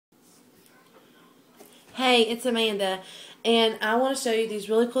Hey, it's Amanda, and I want to show you these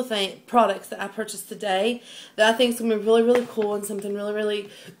really cool products that I purchased today that I think is going to be really, really cool and something really, really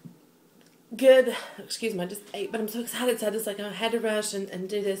good. Excuse me, I just ate, but I'm so excited. So I had to rush and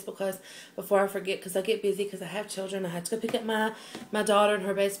do this before I forget, because I get busy because I have children. I had to go pick up my daughter and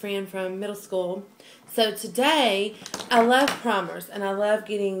her best friend from middle school. So today, I love primers, and I love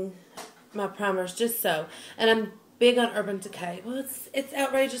getting my primers just so. And I'm big on Urban Decay. Well, it's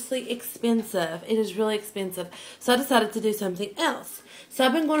outrageously expensive. It is really expensive. So I decided to do something else. So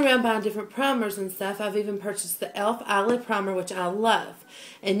I've been going around buying different primers and stuff. I've even purchased the e.l.f. Eyelid Primer, which I love.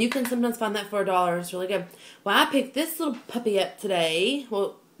 And you can sometimes find that for $1. It's really good. Well, I picked this little puppy up today.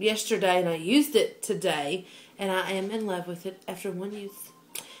 Well, yesterday, and I used it today. And I am in love with it after one use.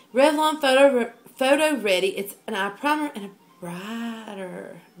 Revlon Photo Ready. It's an eye primer and a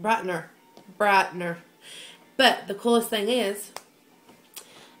brightener. But the coolest thing is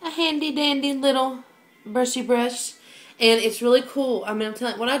a handy dandy little brushy brush. And it's really cool. I mean, I'm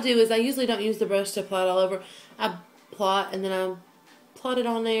telling you, what I do is I usually don't use the brush to apply it all over. I plot and then I plot it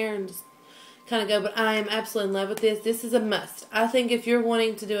on there and just kind of go. But I am absolutely in love with this. This is a must. I think if you're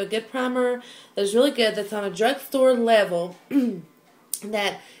wanting to do a good primer that's really good, that's on a drugstore level,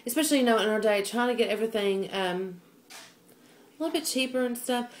 that, especially, you know, in our day, trying to get everything a little bit cheaper and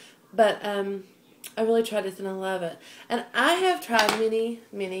stuff. But I really tried this and I love it. And I have tried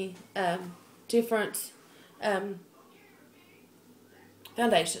many different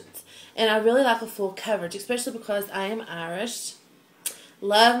foundations. And I really like a full coverage, especially because I am Irish.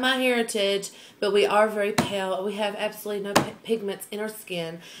 Love my heritage, but we are very pale. We have absolutely no pigments in our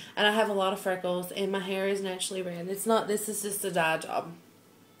skin. And I have a lot of freckles, and my hair is naturally red. It's not, this is just a dye job.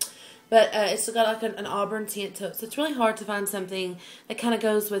 But it's got like an auburn tint to it. So it's really hard to find something that kind of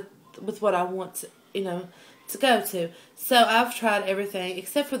goes with what I want to, you know, to go to. So I've tried everything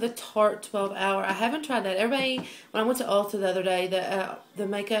except for the Tarte 12 Hour. I haven't tried that. Everybody, when I went to Ulta the other day, the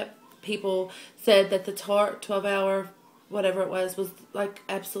makeup people said that the Tarte 12 Hour, whatever it was like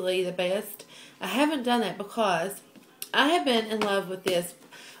absolutely the best. I haven't done that because I have been in love with this.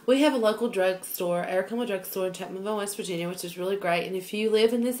 We have a local drugstore, Aracoma Drugstore in Chapmanville, West Virginia, which is really great. And if you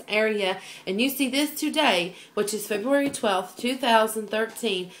live in this area and you see this today, which is February 12th,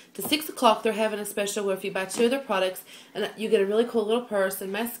 2013, to 6 o'clock, they're having a special where if you buy 2 of their products, and you get a really cool little purse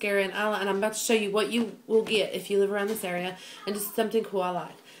and mascara and eyeliner. And I'm about to show you what you will get if you live around this area, and just something cool I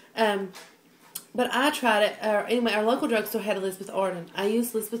like. But I tried it. Anyway, our local drugstore had Elizabeth Arden. I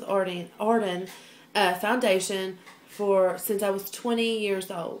used Elizabeth Arden foundation since I was 20 years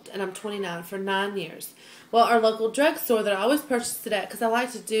old, and I'm 29, for 9 years. Well, our local drugstore that I always purchased it at, because I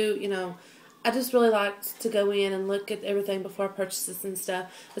like to do, you know, I just really like to go in and look at everything before I purchase this and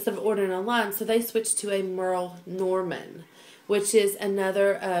stuff, instead of ordering online. So they switched to a Merle Norman, which is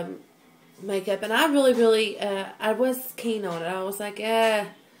another makeup, and I really, I was keen on it. I was like,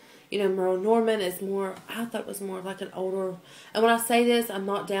 you know, Merle Norman is more, I thought it was more of like an older, and when I say this, I'm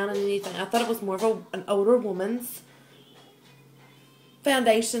not down on anything. I thought it was more of an older woman's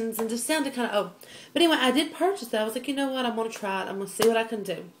foundations, and just sounded kind of old. But anyway, I did purchase it. I was like, you know what, I'm going to try it. I'm going to see what I can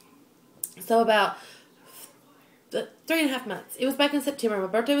do. So about 3.5 months. It was back in September. My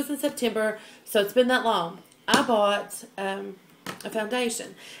birthday was in September, so it's been that long. I bought a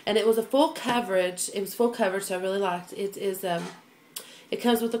foundation, and it was a full coverage. It was full coverage, so I really liked it. It is, it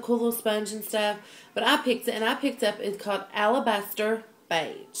comes with a cool little sponge and stuff. But I picked it, and I picked up, it's called Alabaster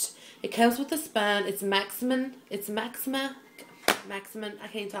Beige. It comes with a spine. It's maximum, I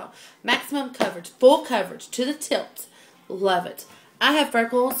can't talk. Maximum coverage, full coverage to the tilt. Love it. I have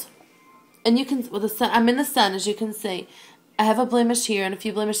freckles, and you can, with the sun, I'm in the sun, as you can see. I have a blemish here and a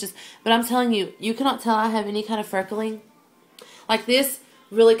few blemishes, but I'm telling you, you cannot tell I have any kind of freckling. Like this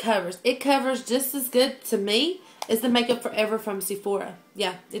really covers. It covers just as good to me as the Makeup Forever from Sephora.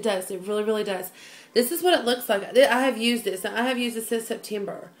 Yeah, it does. It really, really does. This is what it looks like. I have used this. I have used this since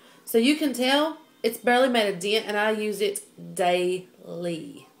September. So you can tell it's barely made a dent, and I use it daily.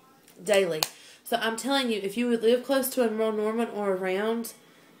 So I'm telling you, if you would live close to a Merle Norman or around,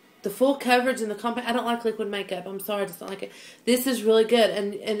 the full coverage and the compact, I don't like liquid makeup. I'm sorry, I just don't like it. This is really good,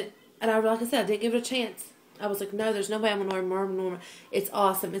 and I, like I said, I didn't give it a chance. I was like, no, there's no way I'm going to wear Merle Norman. It's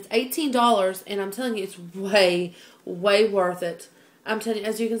awesome. It's $18, and I'm telling you, it's way, way worth it. I'm telling you,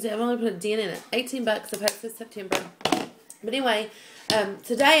 as you can see, I've only put a dent in it. $18. I've had it since September. But anyway,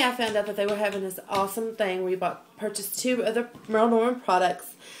 today I found out that they were having this awesome thing where you purchased 2 other Merle Norman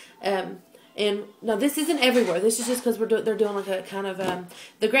products. And no, this isn't everywhere. This is just because they're doing like a kind of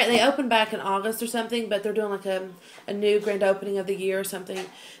they opened back in August or something, but they're doing like a new grand opening of the year or something.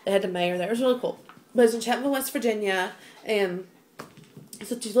 They had the mayor there. It was really cool. But it's in Chapmanville, West Virginia, and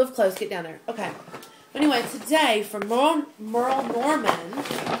so if you live close, get down there. Okay. Anyway, today from Merle Norman,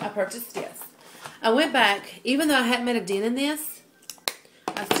 I purchased this. I went back, even though I hadn't made a dent in this,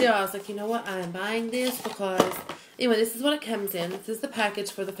 I was like, you know what, I am buying this because, anyway, this is what it comes in. This is the package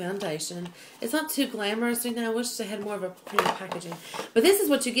for the foundation. It's not too glamorous or anything. I wish they had more of a pretty packaging. But this is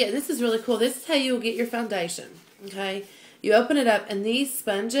what you get. This is really cool. This is how you will get your foundation, okay? You open it up, and these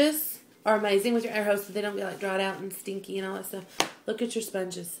sponges are amazing with your air hose so they don't get, like, dried out and stinky and all that stuff. Look at your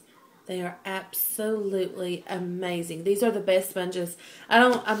sponges. They are absolutely amazing. These are the best sponges.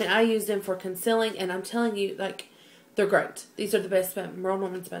 I use them for concealing, and I'm telling you, like, they're great. These are the best Merle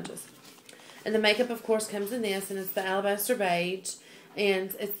Norman sponges. And the makeup, of course, comes in this, and it's the Alabaster Beige.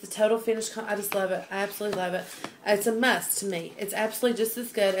 And it's the total finish. I just love it. I absolutely love it. It's a must to me. It's absolutely just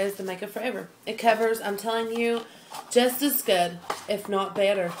as good as the Makeup Forever. It covers, I'm telling you, just as good, if not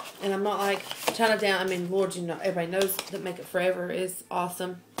better. And I'm not like trying to down. I mean, Lord, you know, everybody knows that Makeup Forever is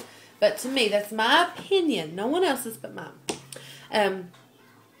awesome. But to me, that's my opinion. No one else's but mine.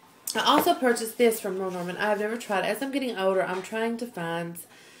 I also purchased this from Merle Norman. I've never tried it. As I'm getting older, I'm trying to find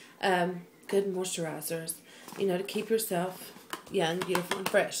good moisturizers, you know, to keep yourself young, beautiful, and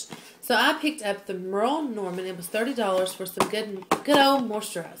fresh. So I picked up the Merle Norman. It was $30 for some good old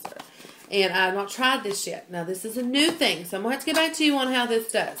moisturizer. And I have not tried this yet. Now, this is a new thing, so I'm going to have to get back to you on how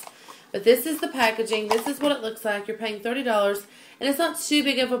this does. But this is the packaging. This is what it looks like. You're paying $30, and it's not too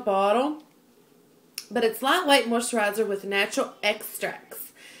big of a bottle, but it's lightweight moisturizer with natural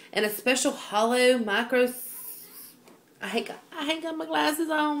extracts and a special hollow micro. I ain't got my glasses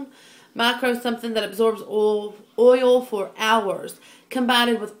on. Micro something that absorbs oil for hours.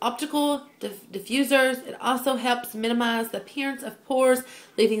 Combined with optical diffusers, it also helps minimize the appearance of pores,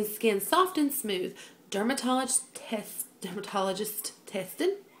 leaving skin soft and smooth. Dermatologist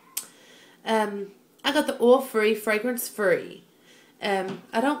tested. I got the oil-free, fragrance-free. I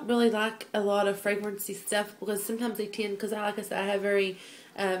don't really like a lot of fragrancy stuff because sometimes they tend, because like I said, I have very,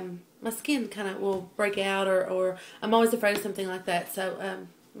 my skin kind of will break out or I'm always afraid of something like that. So,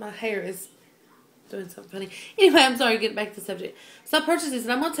 my hair is doing something funny. Anyway, I'm sorry, getting back to the subject. So I purchased this,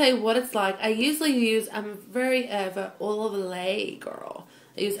 and I'm going to tell you what it's like. I usually use, I'm very of an Oil of Olay girl.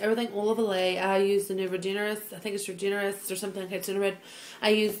 I use everything Oil of Olay. I use the new Regenerist. I think it's Regenerist or something like that. I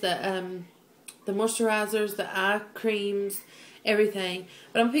use the moisturizers, the eye creams, everything.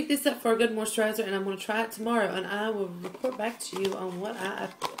 But I'm going to pick this up for a good moisturizer, and I'm going to try it tomorrow, and I will report back to you on what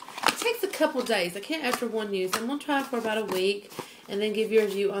it takes a couple days. I can't after one use. I'm going to try it for about a week, and then give you a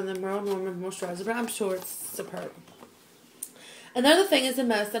review on the Merle Norman moisturizer, but I'm sure it's superb. Another thing is a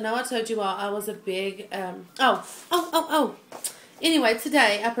must. I know I told you all I was a big, Anyway,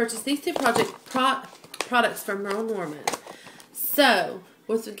 today I purchased these two products from Merle Norman. So,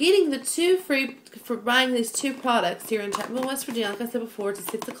 with getting the two free, for buying these two products here in Chapmanville, West Virginia, like I said before, it's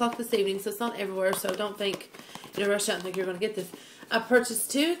 6 o'clock this evening, so it's not everywhere, so don't think, rush out and think you're going to get this. I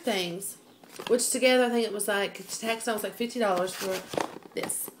purchased two things, which together I think it was like, tax on was like $50 for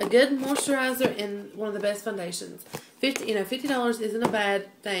this. A good moisturizer and one of the best foundations. $50 isn't a bad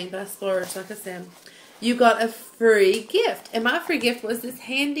thing, but I splurged, like I said. You got a free gift. And my free gift was this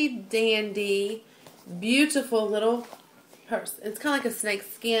handy dandy, beautiful little purse. It's kind of like a snake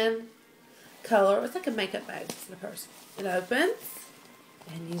skin color. It's like a makeup bag. It's in a purse. It opens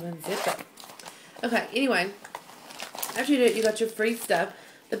and you unzip it. Okay, anyway. After you do it, you got your free stuff.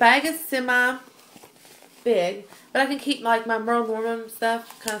 The bag is semi-big, but I can keep like my Merle Norman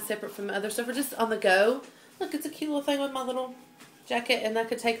stuff kind of separate from the other stuff or just on the go. Look, it's a cute little thing with my little jacket, and I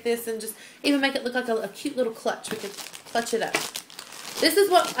could take this and just even make it look like a cute little clutch. We could clutch it up. This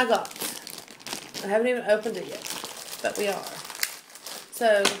is what I got. I haven't even opened it yet, but we are.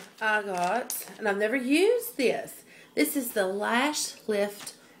 So I got, and I've never used this. This is the Lash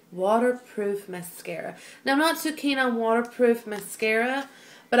Lift Waterproof Mascara. Now, I'm not too keen on waterproof mascara,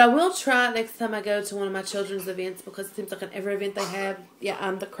 but I will try it next time I go to one of my children's events because it seems like in every event they have, yeah,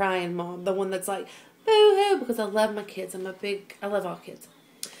 I'm the crying mom, the one that's like, boo-hoo, because I love my kids. I love all kids.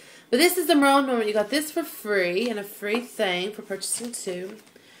 But this is the Merle Norman. You got this for free and a free thing for purchasing two.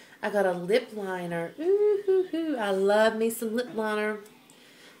 I got a lip liner. Ooh-hoo-hoo. I love me some lip liner.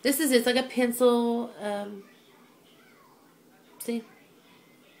 This is it's like a pencil, see?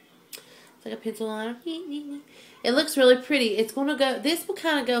 It's like a pencil liner. It looks really pretty. It's going to go, this will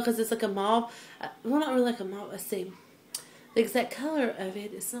kind of go because it's like a mauve. Well, not really like a mauve. Let's see. The exact color of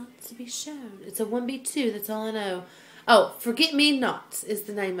it is not to be shown. It's a 1B2. That's all I know. Oh, Forget Me Not is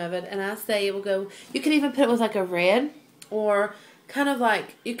the name of it. And I say it will go, you can even put it with like a red or kind of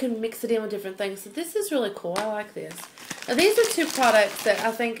like, you can mix it in with different things. So this is really cool. I like this. Now, these are two products that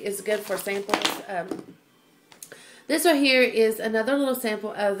I think is good for samples. This right here is another little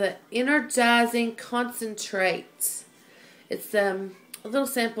sample of the Energizing Concentrate. It's a little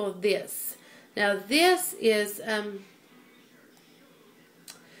sample of this. Now this is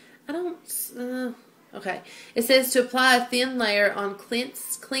okay. It says to apply a thin layer on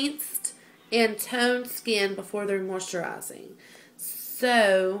cleansed and toned skin before they're moisturizing.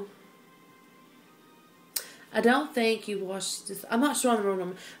 So I don't think you wash this. I'm not sure on the real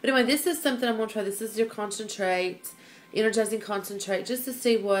number. But anyway, this is something I'm going to try. This is your concentrate, Energizing Concentrate, just to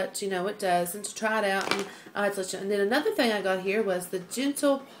see what, it does and to try it out. And I had to let you know. And then another thing I got here was the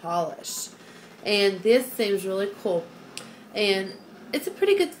Gentle Polish. And this seems really cool. And it's a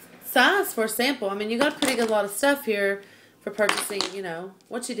pretty good size for a sample. I mean, you got a pretty good lot of stuff here for purchasing,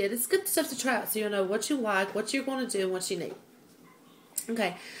 what you did. It's good stuff to try out so you'll know what you like, what you're going to do, and what you need.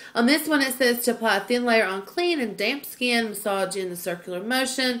 Okay, on this one it says to apply a thin layer on clean and damp skin, massage in the circular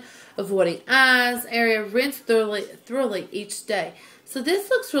motion, avoiding eyes area, rinse thoroughly each day. So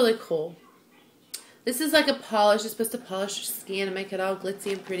this looks really cool. This is like a polish. It's supposed to polish your skin and make it all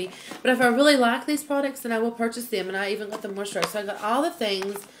glitzy and pretty. But if I really like these products, then I will purchase them. And I even got the moisturizer. So I got all the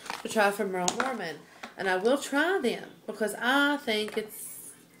things to try from Merle Norman. And I will try them because I think it's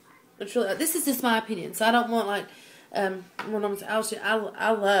really, this is just my opinion. So I don't want like, I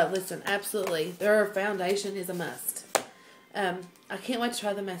love, listen, absolutely, their foundation is a must. I can't wait to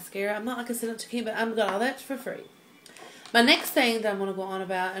try the mascara. I'm not like I said to Kim, but I've got all that for free. My next thing that I'm going to go on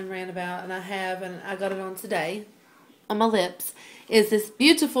about and rant about, and I got it on today, on my lips, is this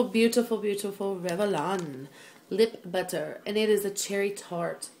beautiful, beautiful, beautiful Revlon lip butter. And it is a cherry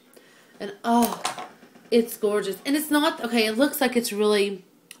tart. And oh, it's gorgeous. And it's not, okay, it looks like it's really,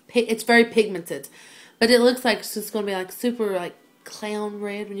 it's very pigmented. But it looks like it's just going to be like super like clown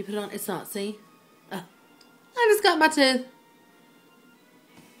red when you put it on. It's not, see? I just got my tooth.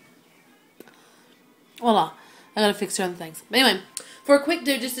 Voila. I got to fix certain things. But anyway, for a quick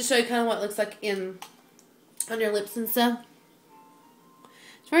do, just to show you kind of what it looks like on your lips and stuff.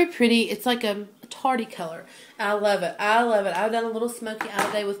 It's very pretty. It's like a tarty color. I love it. I love it. I've done a little smoky eye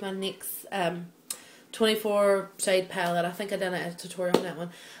today with my NYX 24 shade palette. I think I done a tutorial on that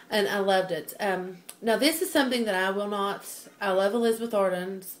one, and I loved it. Now this is something that I will not. I love Elizabeth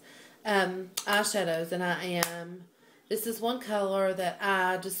Arden's eyeshadows, and this is one color that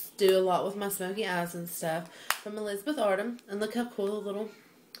I just do a lot with my smoky eyes and stuff from Elizabeth Arden. And look how cool the little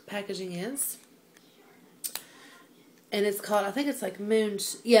packaging is. And it's called, I think it's like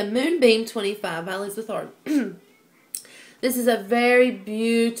Moonbeam 25 by Elizabeth Arden. This is a very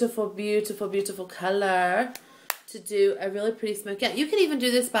beautiful, beautiful, beautiful color to do a really pretty smoky eye. You can even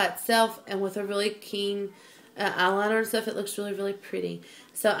do this by itself and with a really keen eyeliner and stuff. It looks really, really pretty.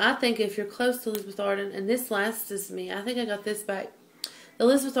 So I think if you're close to Elizabeth Arden, and this lasts me, I think I got this back. The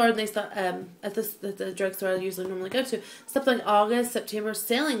Elizabeth Arden, they stopped, at the drugstore I usually normally go to, stopped like August, September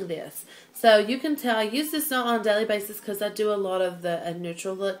selling this. So you can tell I use this not on a daily basis because I do a lot of the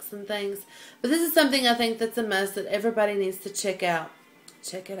neutral looks and things. But this is something I think that's a must that everybody needs to check out.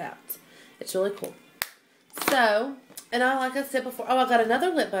 Check it out. It's really cool. So, and like I said before, I got another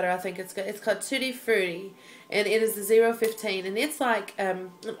lip butter. I think it's good. It's called Tutti Frutti, and it is the 015, and it's like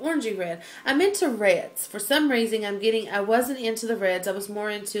an orangey red. I'm into reds. For some reason, I wasn't into the reds. I was more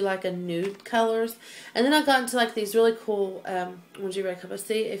into like a nude colors, and then I got into like these really cool orangey red colors.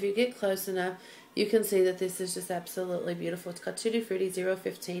 See, if you get close enough, you can see that this is just absolutely beautiful. It's called Tutti Frutti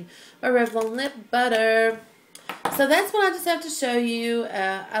 015 by Revlon Lip Butter. So that's what I just have to show you.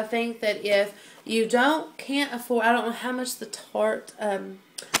 I think that if you can't afford, I don't know how much the Tarte, I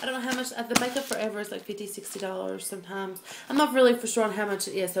don't know how much, the Makeup Forever is like $50, $60 sometimes. I'm not really for sure on how much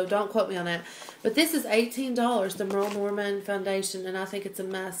it is, so don't quote me on that. But this is $18, the Merle Norman foundation, and I think it's a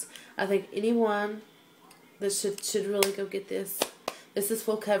must. I think anyone that should really go get this. This is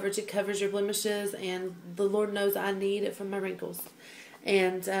full coverage. It covers your blemishes, and the Lord knows I need it for my wrinkles.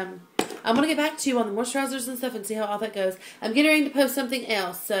 And I'm going to get back to you on the moisturizers and stuff and see how all that goes. I'm getting ready to post something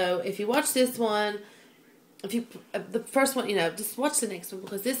else. So if you watch this one, the first one, just watch the next one,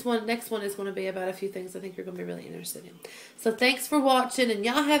 because next one is going to be about a few things I think you're going to be really interested in. So thanks for watching, and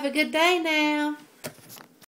y'all have a good day now.